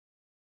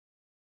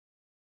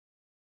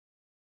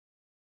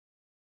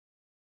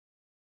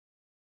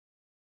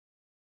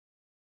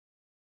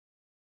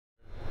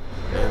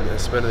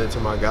spinning it to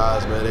my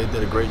guys, man. They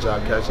did a great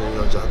job catching. You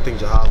know, I think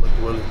Jahad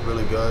looked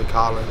really good.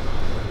 Colin,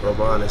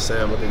 Roban, and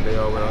Sam, I think they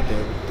all went out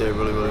there and did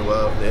really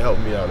well. They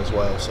helped me out as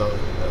well. So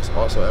that's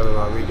also Evan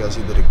Rodriguez.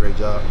 He did a great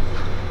job.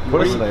 You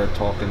were there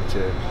talking to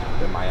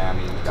the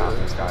Miami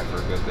Dolphins guy for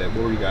a good bit.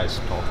 What were you guys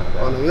talking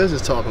about? Oh, no, we were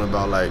just talking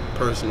about like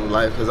personal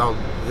life because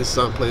his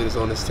son played us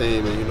on his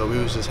team, and you know we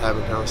was just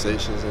having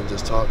conversations and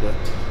just talking.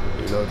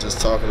 You know, just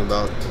talking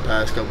about the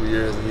past couple of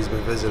years that he's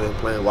been visiting,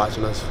 playing,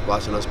 watching us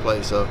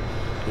play. So,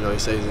 you know, he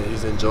says that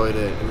he's enjoyed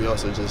it, and we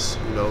also just,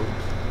 you know,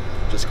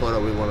 just caught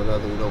up with one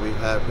another. You know, we've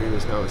had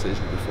previous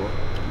conversations before.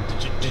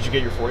 Did you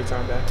get your 40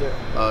 time back yet?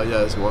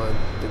 Yeah, it's one.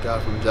 The guy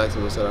from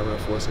Jacksonville said I ran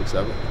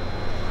 4.67.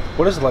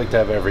 What is it like to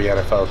have every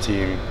NFL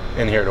team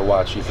in here to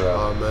watch you throw?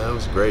 Oh man, it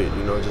was great.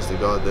 You know, just to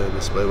go out there and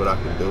display what I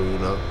can do. You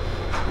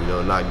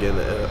know, not getting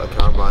a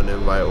combine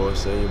invite or a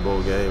Senior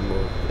Bowl game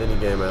or any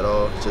game at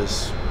all.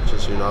 Just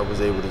you know, I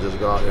was able to just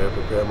go out here and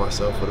prepare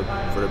myself for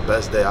the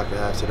best day I can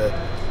have today.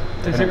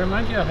 Does it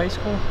remind you of high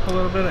school a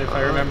little bit? If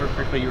I remember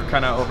correctly, you were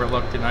kind of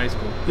overlooked in high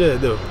school. Yeah,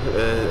 it do,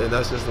 and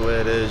that's just the way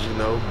it is, you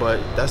know.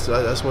 But that's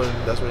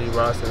when you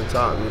rise to the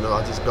top. You know,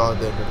 I just go out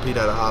there and compete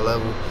at a high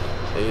level,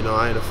 and you know,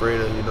 I ain't afraid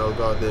to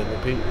go out there and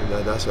compete.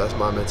 And that's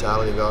my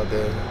mentality. Go out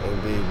there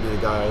and be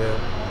the guy I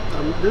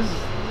am. This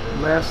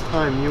is last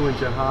time you and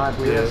Jahad,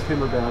 we asked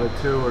him about it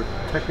too, are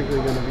technically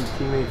going to be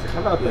teammates.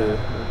 How about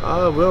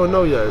that? We don't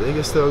know yet.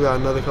 They still got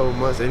another couple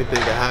months. Anything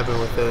can happen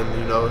within,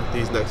 you know,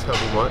 these next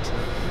couple months.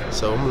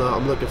 So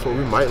I'm looking for,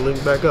 we might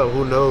link back up.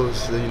 Who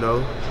knows? You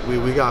know,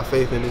 we got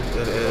faith in it,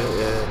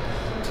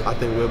 and I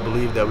think we'll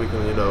believe that we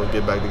can, you know,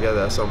 get back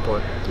together at some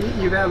point.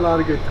 You've had a lot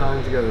of good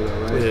times together,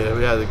 though, right? Yeah,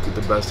 we had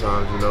the best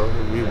times. You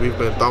know, we've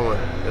been throwing,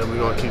 and we're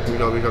gonna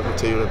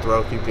continue to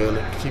throw, keep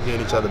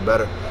getting each other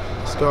better.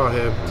 Just go out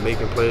here,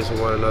 making plays for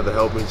one another,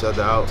 helping each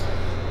other out,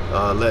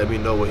 letting me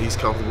know what he's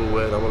comfortable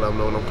with. I'm gonna let him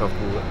know what I'm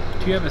comfortable with.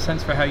 Do you have a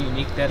sense for how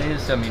unique that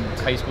is? I mean,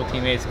 high school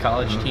teammates,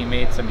 college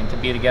teammates. I mean, to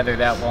be together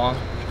that long.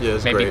 Yeah,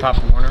 it's maybe great.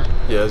 Pop Warner.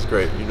 Yeah, it's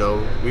great. You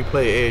know, we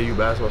played AAU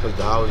basketball since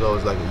I was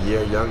always like a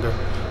year younger,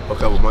 or a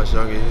couple months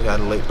younger. He had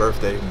a late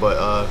birthday,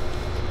 but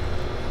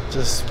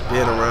just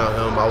being around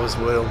him, I was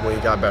with him when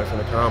he got back from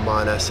the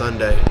combine that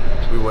Sunday.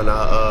 We went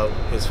out,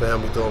 his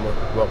family threw him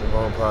a welcome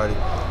home party.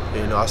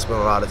 And, you know, I spent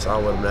a lot of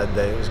time with him that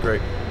day. It was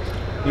great.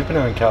 You've been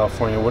out in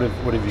California. What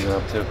have you been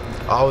up to?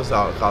 I was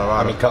out in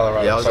Colorado. I mean,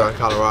 Colorado. Yeah, I was out in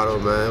Colorado,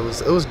 man.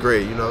 It was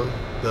great. You know,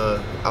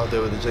 out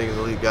there with the Jenkins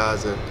Elite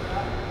guys, and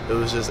it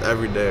was just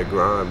every day a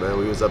grind, man.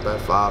 We was up at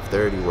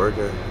 5:30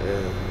 working,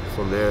 and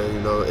from there, you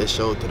know, it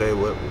showed today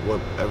what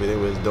everything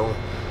we was doing.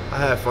 I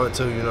had fun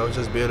too, you know,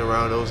 just being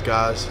around those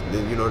guys.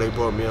 You know, they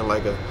brought me in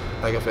like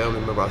a family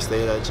member. I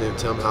stayed at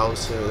Tim's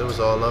house, and it was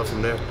all love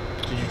from there.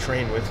 Did you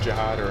train with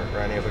Jahad or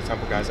any other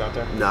Temple guys out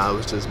there? Nah, it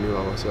was just me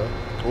by myself.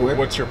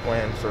 What's your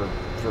plan for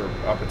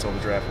up until the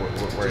draft? Where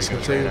just are you going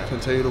to train at?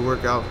 Continue to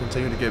work out,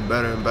 continue to get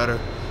better and better.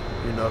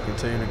 You know,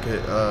 continue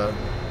to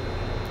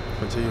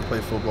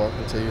play football,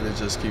 continue to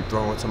just keep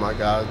throwing to my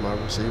guys, my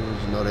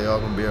receivers. You know, they all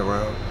gonna be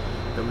around,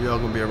 and we all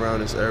gonna be around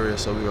this area.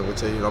 So we're gonna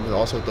continue. I'm gonna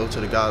also throw to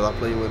the guys I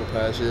played with the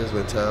past years,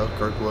 Lintel,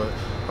 Kirkwood.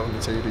 I'm gonna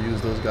continue to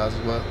use those guys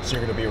as well. So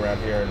you're gonna be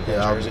around here in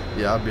Jersey?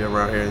 I'll be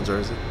around here in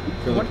Jersey.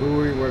 Phillip, who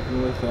were you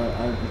working with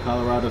in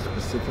Colorado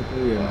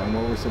specifically, and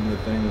what were some of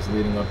the things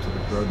leading up to the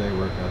pro day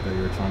workout that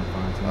you were trying to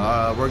find?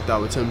 I worked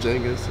out with Tim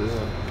Jenkins.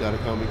 Got a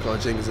company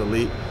called Jenkins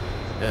Elite.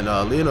 And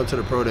leading up to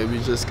the pro day, we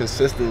just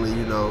consistently,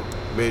 you know,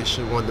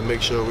 wanted to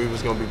make sure we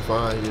was gonna be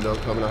fine, you know,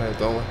 coming out here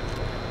throwing.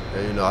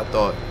 And you know, I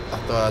thought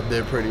I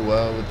did pretty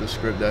well with the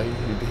script that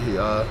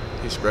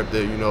he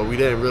scripted. You know, we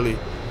didn't really,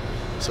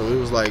 so it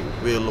was like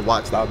we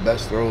watched our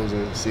best throws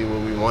and see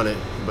what we wanted.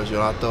 But you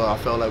know, I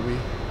felt like we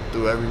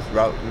threw every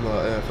route, you know,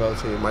 an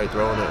NFL team might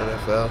throw in the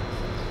NFL.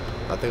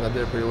 I think I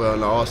did pretty well,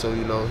 and I also,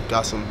 you know,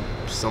 got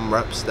some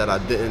reps that I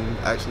didn't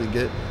actually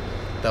get.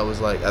 That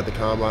was like at the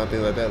combine,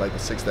 things like that, like the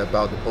 6-step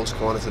out, the post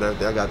corners and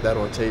everything. I got that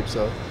on tape,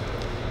 so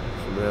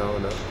from there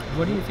on up.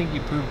 What do you think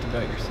you proved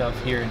about yourself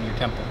here in your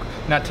Temple?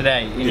 Not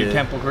today, in your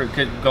Temple group.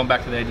 Going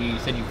back to the idea, you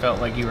said you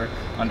felt like you were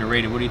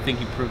underrated. What do you think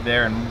you proved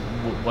there, and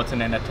what's an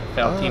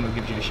NFL team that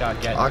gives you a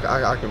shot getting?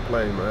 I can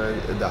play,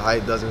 man. The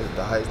height's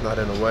not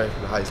in the way.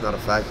 The height's not a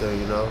factor,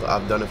 you know.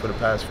 I've done it for the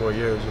past 4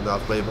 years. You know,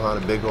 I've played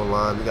behind a big old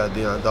line. We got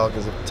Deion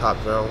Dawkins at the top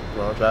round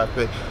draft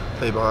pick.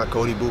 Played behind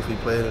Cody Booth. He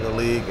played in the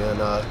league,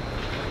 and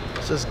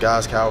it's just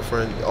guys, Kyle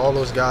Friend, all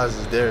those guys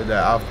is there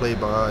that I've played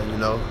behind, you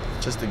know,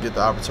 just to get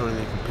the opportunity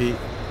to compete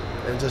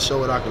and just show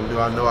what I can do.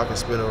 I know I can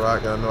spin a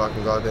rock, and I know I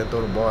can go out there and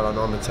throw the ball. I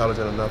know I'm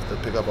intelligent enough to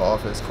pick up an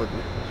offense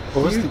quickly.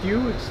 Do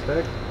you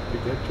expect to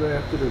get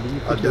drafted, or do you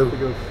think you have to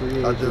go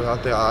free agent?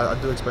 I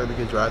do expect to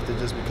get drafted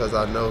just because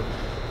I know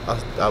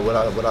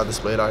what I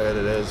displayed out here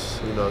today is,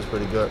 you know, it's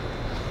pretty good.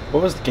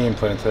 What was the game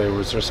plan today?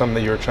 Was there something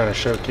that you were trying to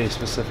showcase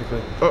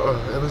specifically?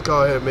 It was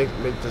go ahead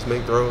and just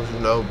make throws, you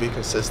know, be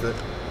consistent.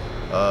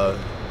 I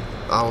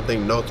don't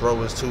think no throw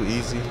was too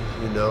easy,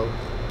 you know.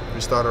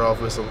 We started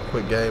off with some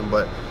quick game,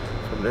 but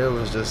from there it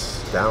was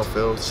just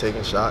downfield,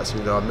 taking shots.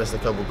 You know, I missed a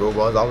couple goal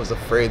balls. I was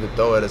afraid to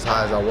throw it as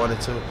high as I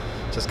wanted to,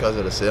 just because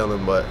of the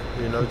ceiling. But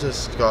you know,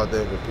 just go out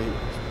there and compete.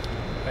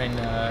 And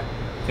I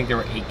think there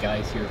were 8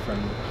 guys here from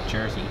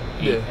Jersey.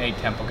 Eight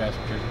Temple guys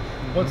from Jersey.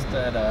 What's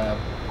that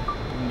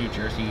New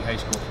Jersey high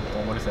school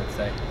football? What does that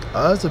say?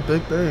 It's a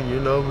big thing. You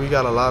know, we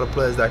got a lot of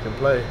players that can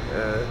play.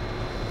 And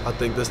I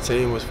think this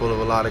team was full of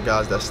a lot of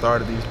guys that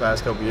started these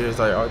past couple years.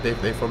 Like,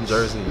 they from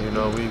Jersey. You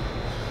know,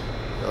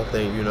 I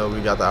think, you know,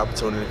 we got the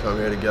opportunity to come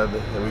here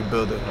together and we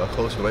build a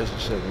close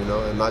relationship, you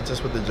know, and not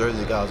just with the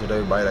Jersey guys, with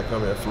everybody that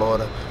come here in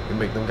Florida. We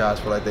make them guys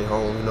feel like they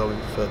home, you know,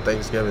 for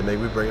Thanksgiving Day,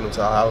 we bring them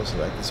to our house,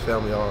 like this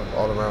family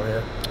all around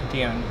here.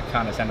 Dion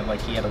kind of sounded like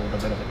he had a little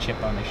bit of a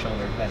chip on his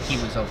shoulder, that he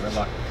was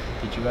overlooked.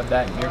 Did you have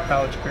that in your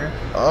college career?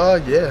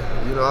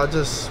 Yeah, you know,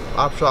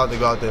 I tried to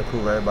go out there and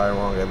prove everybody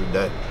wrong every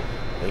day.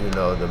 And, you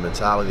know, the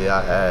mentality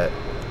I had,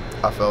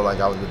 I felt like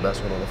I was the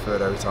best one on the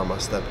field every time I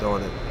stepped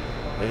on it.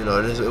 You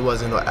know, it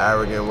wasn't no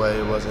arrogant way.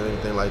 It wasn't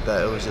anything like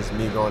that. It was just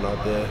me going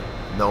out there,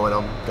 knowing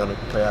I'm gonna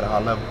play at a high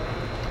level.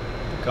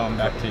 Going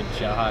back to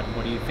Jihad,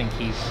 what do you think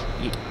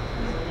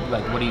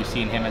what do you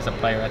see in him as a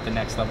player at the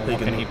next level?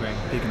 What can he bring?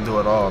 He can do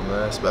it all,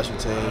 man. Special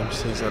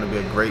teams. He's gonna be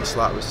a great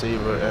slot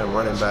receiver and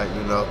running back.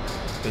 You know,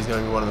 he's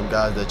gonna be one of them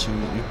guys that you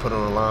put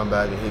on a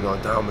linebacker and he's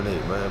gonna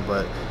dominate, man.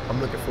 But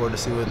I'm looking forward to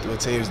see what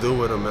teams do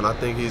with him. And I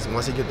think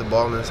once he get the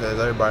ball in his hands,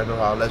 everybody know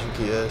how electric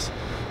he is.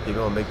 He's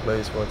gonna make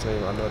plays for a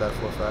team. I know that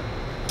for a fact.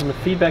 From the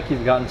feedback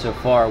you've gotten so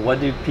far, what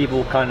do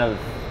people kind of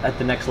at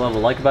the next level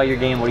like about your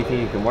game? What do you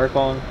think you can work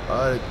on?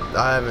 I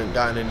haven't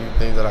gotten any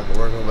things that I can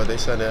work on, but they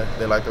said that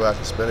they like the way I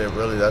can spin it.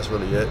 Really, that's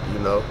really it, you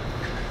know.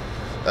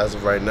 As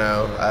of right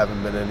now, I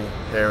haven't been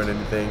hearing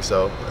anything,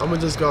 so I'm gonna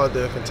just go out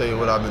there and continue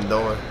what I've been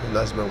doing, and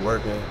that's been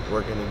working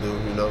to do,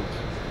 you know,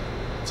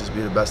 just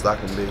be the best I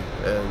can be,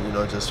 and you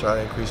know, just try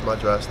to increase my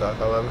draft stock.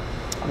 However,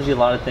 obviously, a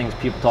lot of things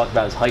people talk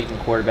about is height in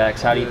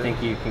quarterbacks. How do you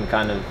think you can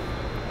kind of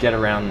get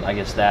around, I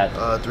guess,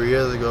 that? 3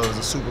 years ago, it was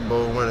a Super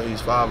Bowl winner.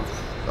 He's 5'11",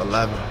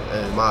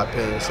 in my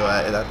opinion. So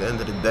at the end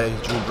of the day,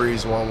 Drew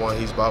Brees won one.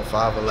 He's about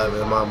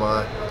 5'11" in my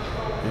mind.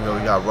 You know,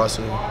 we got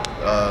Russell.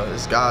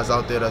 There's guys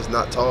out there that's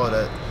not tall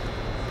that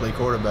play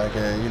quarterback,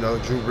 and you know,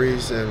 Drew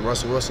Brees and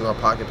Russell Wilson are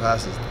pocket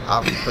passers.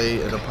 I've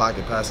played in a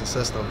pocket passing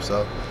system,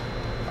 so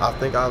I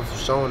think I've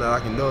shown that I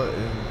can do it.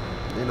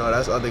 And you know,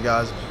 that's the other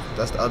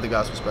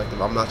guy's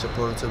perspective. I'm not your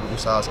prototypical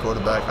size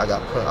quarterback.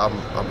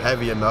 I'm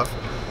heavy enough.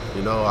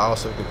 You know, I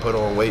also can put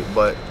on weight,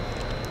 but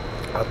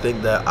I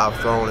think that I've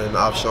thrown and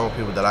I've shown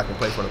people that I can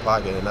play from the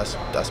pocket, and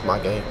that's my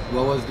game.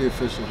 What was the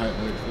official height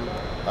like for you?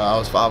 I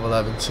was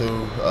 5'11",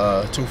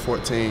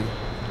 214.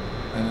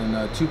 And then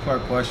a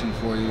 2-part question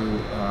for you.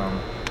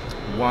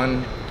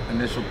 1,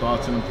 initial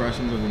thoughts and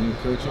impressions of the new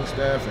coaching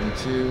staff, and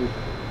 2,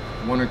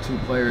 1 or 2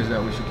 players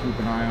that we should keep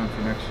an eye on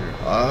for next year.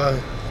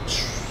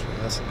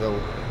 That's a good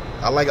one.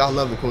 I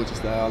love the coaching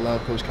staff. I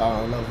love Coach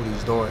Kyle. I love what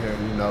he's doing here.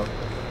 You know,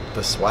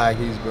 the swag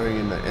he's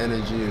bringing, the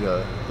energy,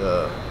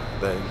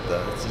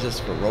 it's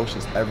just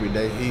ferocious every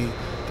day.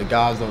 The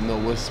guys don't know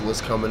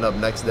what's coming up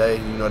next day.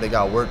 You know, they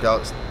got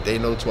workouts. They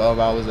know 12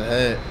 hours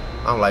ahead.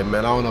 I'm like,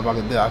 man, I don't know if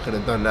I could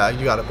have done that.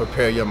 You got to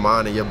prepare your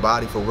mind and your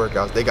body for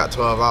workouts. They got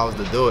 12 hours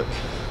to do it.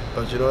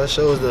 But you know, it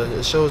shows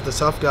the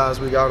tough guys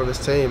we got on this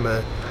team,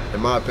 man.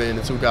 In my opinion,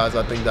 the 2 guys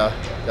I think that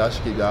y'all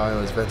should keep your eye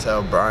on is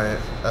Ventel Bryant.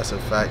 That's a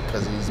fact,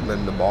 because he's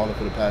been the baller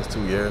for the past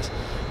 2 years.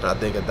 And I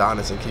think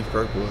Adonis and Keith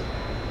Kirkwood,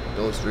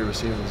 those 3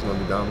 receivers are going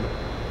to be dominant.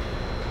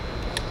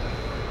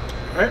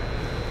 All right.